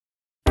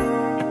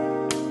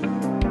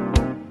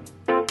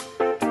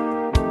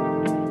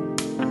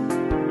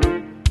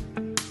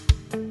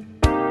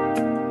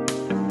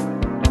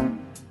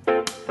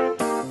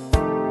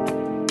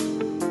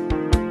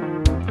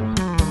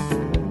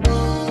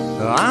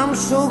I'm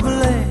so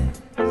glad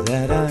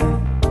that I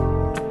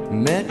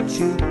met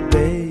you,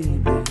 baby.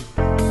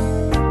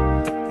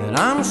 And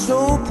I'm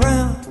so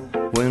proud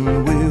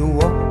when we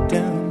walk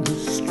down the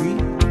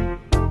street.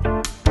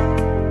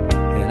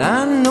 And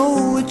I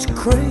know it's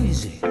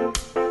crazy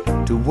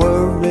to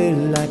worry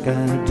like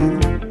I do,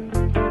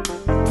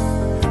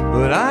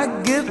 but I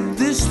get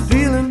this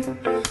feeling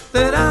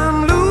that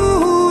I'm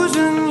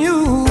losing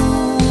you.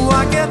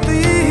 I get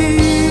these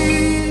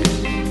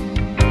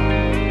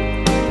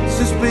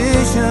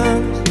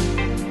suspicions,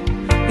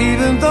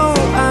 even though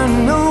I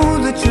know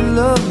that you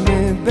love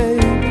me,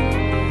 baby,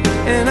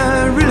 and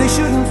I really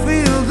shouldn't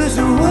feel this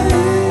way.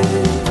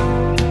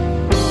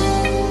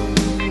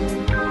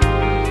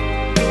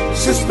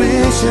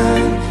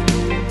 Suspicions,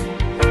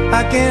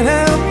 I can't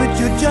help it,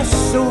 you're just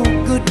so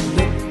good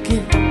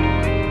looking.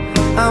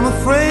 I'm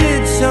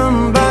afraid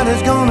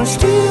somebody's gonna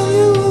steal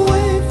you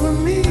away from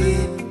me.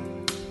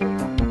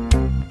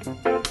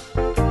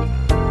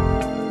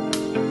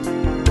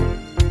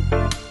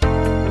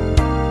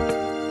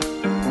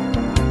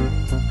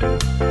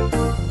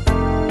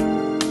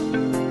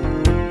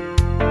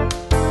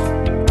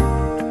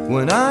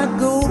 When I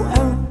go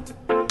out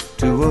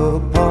to a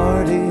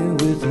party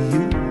with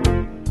you,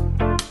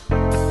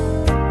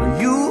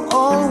 you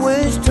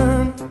always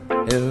turn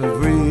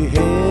every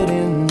head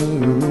in the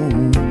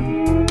room,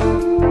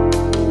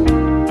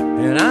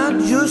 and I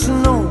just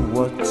know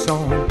what's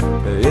on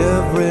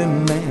every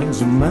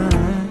man's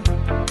mind.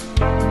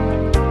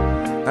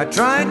 I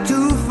try to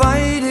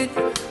fight it,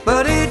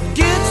 but it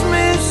gets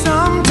me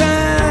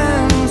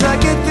sometimes. I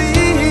get these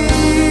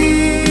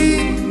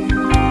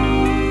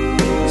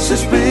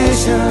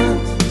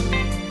suspicions,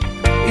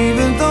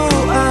 even though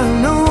I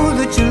know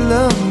that you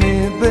love me,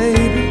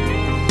 baby,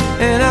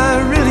 and I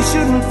really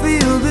shouldn't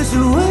feel this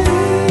way.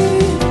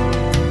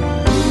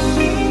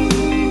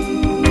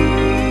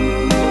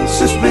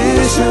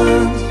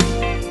 Suspicions,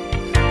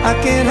 I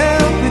can't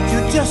help it,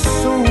 you're just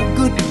so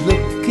good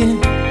looking.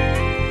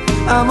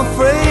 I'm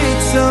afraid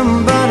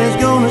somebody's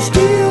gonna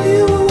steal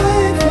you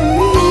away from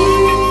me.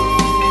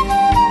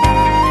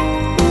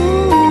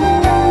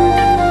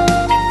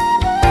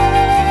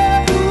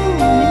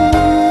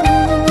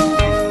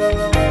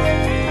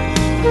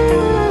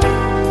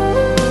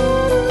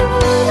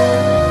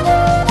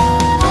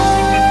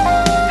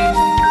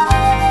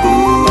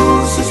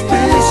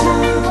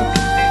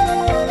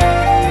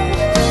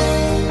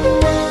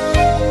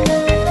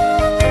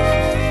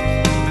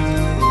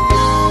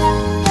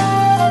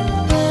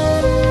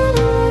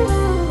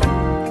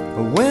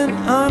 When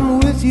I'm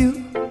with you,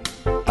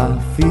 I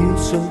feel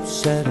so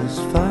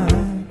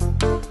satisfied.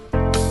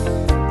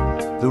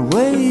 The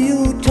way you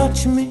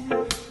touch me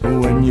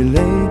when you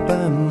lay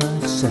by my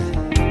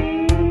side,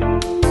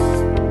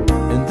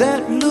 and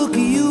that look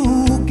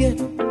you get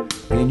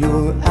in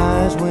your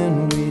eyes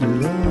when we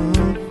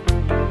love,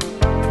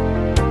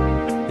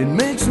 it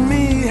makes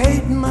me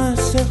hate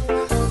myself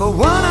for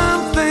what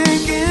I'm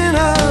thinking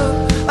of.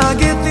 I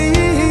get these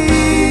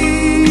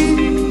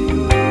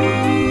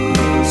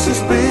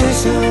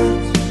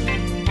suspicions,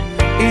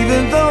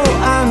 even though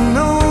I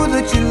know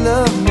that you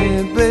love me,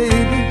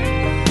 baby,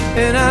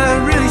 and I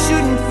really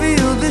shouldn't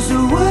feel this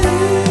way.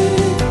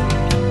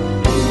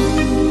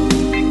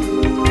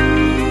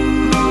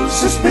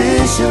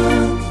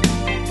 Suspicions,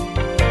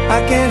 I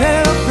can't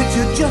help it,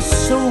 you're just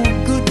so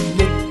good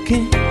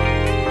looking.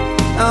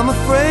 I'm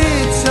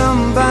afraid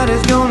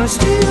somebody's gonna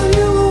steal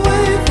you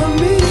away from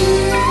me.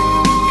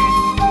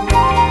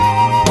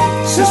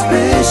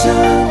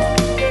 Suspicion,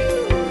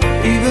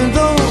 even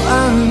though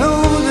I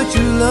know that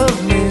you love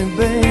me,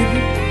 baby,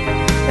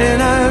 and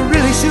I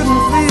really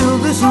shouldn't feel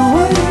this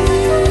way.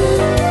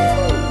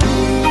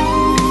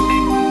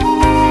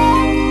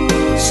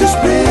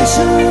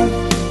 Suspicion,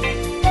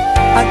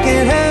 I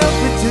can't help